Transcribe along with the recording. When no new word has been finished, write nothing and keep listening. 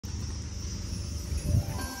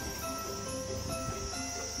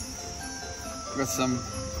got some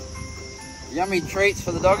yummy treats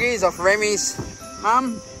for the doggies off Remi's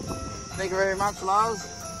mum. Thank you very much, Lars.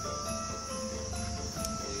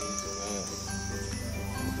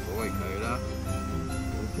 Good boy, Coda.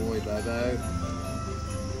 Good boy, Bobo.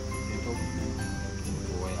 Gentle. Good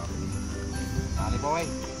boy, Hardy boy.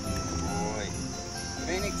 Good boy.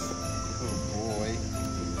 Phoenix. Good boy.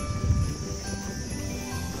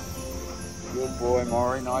 Good boy,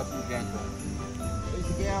 Maury. Nice and gentle. Who's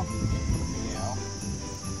the girl? Yeah.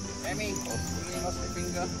 Remi, you lost my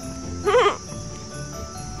finger.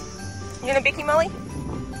 You gonna bicky Molly?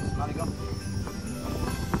 Molly, go.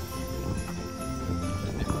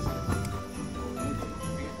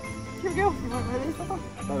 Here we go. You want to release that one?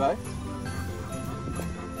 Bye-bye.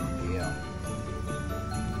 Yeah.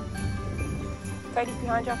 Cody's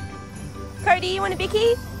behind you. Cody, you want a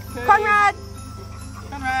bicky? Cody. Conrad!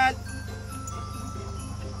 Conrad!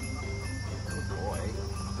 Good boy.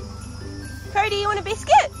 Cody, you want a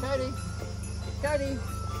biscuit? Cody. Cody.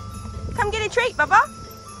 Come get a treat, Bubba.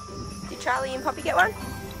 Did Charlie and Poppy get one?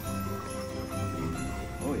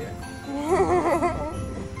 Oh, yeah.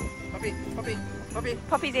 Poppy, Poppy, Poppy.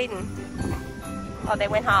 Poppy's eating. Oh, they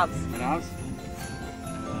went halves. And ours.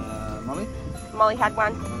 Molly? Molly had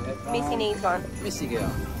one. Missy needs one. Missy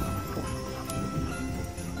girl.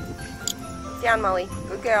 Down, Molly.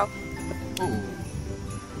 Good girl. Ooh.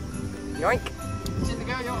 Yoink. Sit the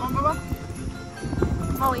girl, you want one, Bubba?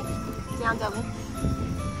 Molly. Down, darling.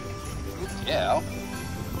 Good girl.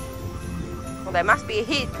 Well, there must be a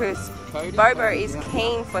hit because Cody, Bobo Cody, is yeah.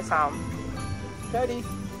 keen for some. Cody.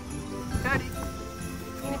 Cody.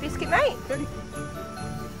 You want a biscuit, mate? Cody.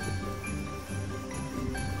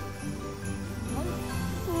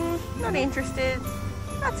 Not interested.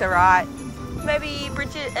 That's alright. Maybe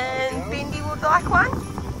Bridget and Bindi would like one?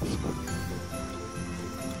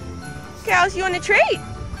 Girls, you want a treat?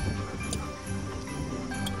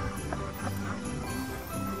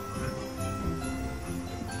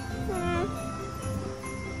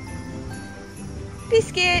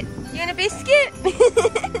 Biscuit. You want a biscuit?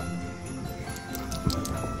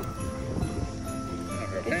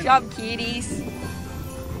 Good job, cuties.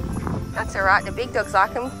 That's alright, the big dogs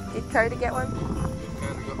like them. Did Coda get one?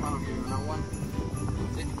 Coda got one, I'll give you another one.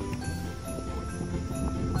 Sit.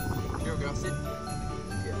 Here we go, sit.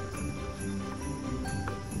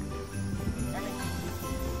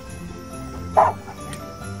 Yeah.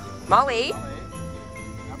 Molly.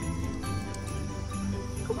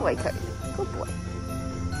 Good boy, Coda. Good boy.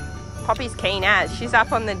 Poppy's keen as. She's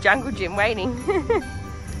up on the jungle gym waiting.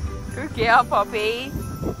 Good girl, Poppy.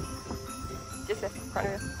 Just in front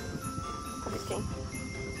of her. Poppy's keen.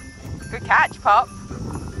 Good catch, Pop.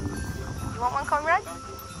 You want one, Conrad?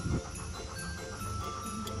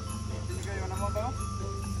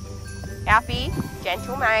 Alfie,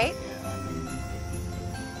 gentle mate.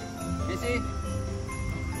 Missy.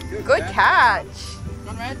 Good catch.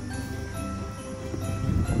 Conrad.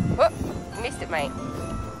 Whoop, missed it, mate.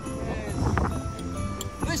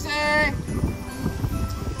 Lucy.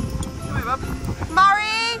 Come here, bub.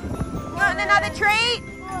 Murray, you want another treat?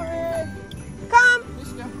 Murray. Come.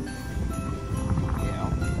 Let's go. Yeah.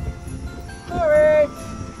 Murray.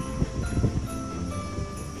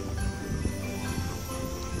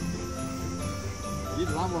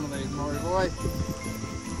 You'd love one of these, Murray boy.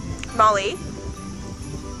 Molly,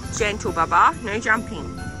 gentle, Bubba. No jumping.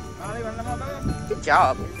 Good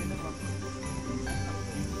job.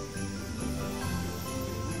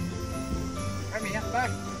 Remi, up the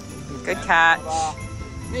back. Good catch.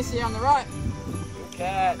 Missy on the right. Good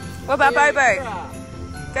catch. What about Yeah, Bobo? yeah.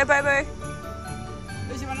 Go, Bobo.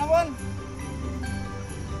 Lucy, want another one?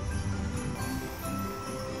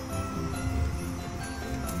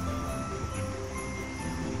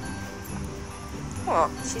 Oh,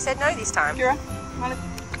 she said no this time. Kira, Molly.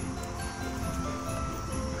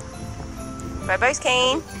 Bobo's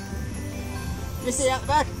keen. Missy out the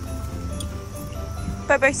back.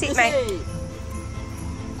 Bobo, sit, mate. Missy.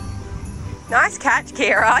 Nice catch,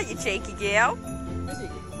 Kira, you cheeky girl. Missy.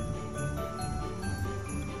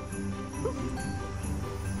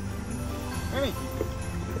 Remi.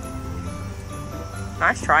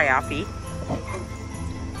 Nice try, Alfie.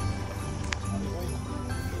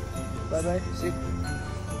 Bye-bye. Sit.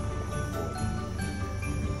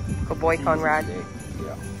 Good boy, Conrad. Yeah.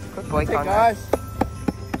 Good boy, Hey Conrad. guys.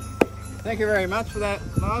 Thank you very much for that,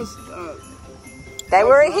 Lars. They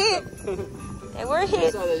were a hit. They were a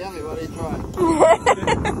hit. So they're yummy. What are you trying?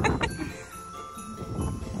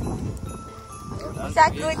 Is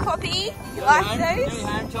that good, Poppy? You like those? Nearly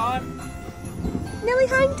home time. Nearly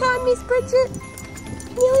home time, Miss Bridget.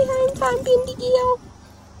 Nearly home time, Bindi girl.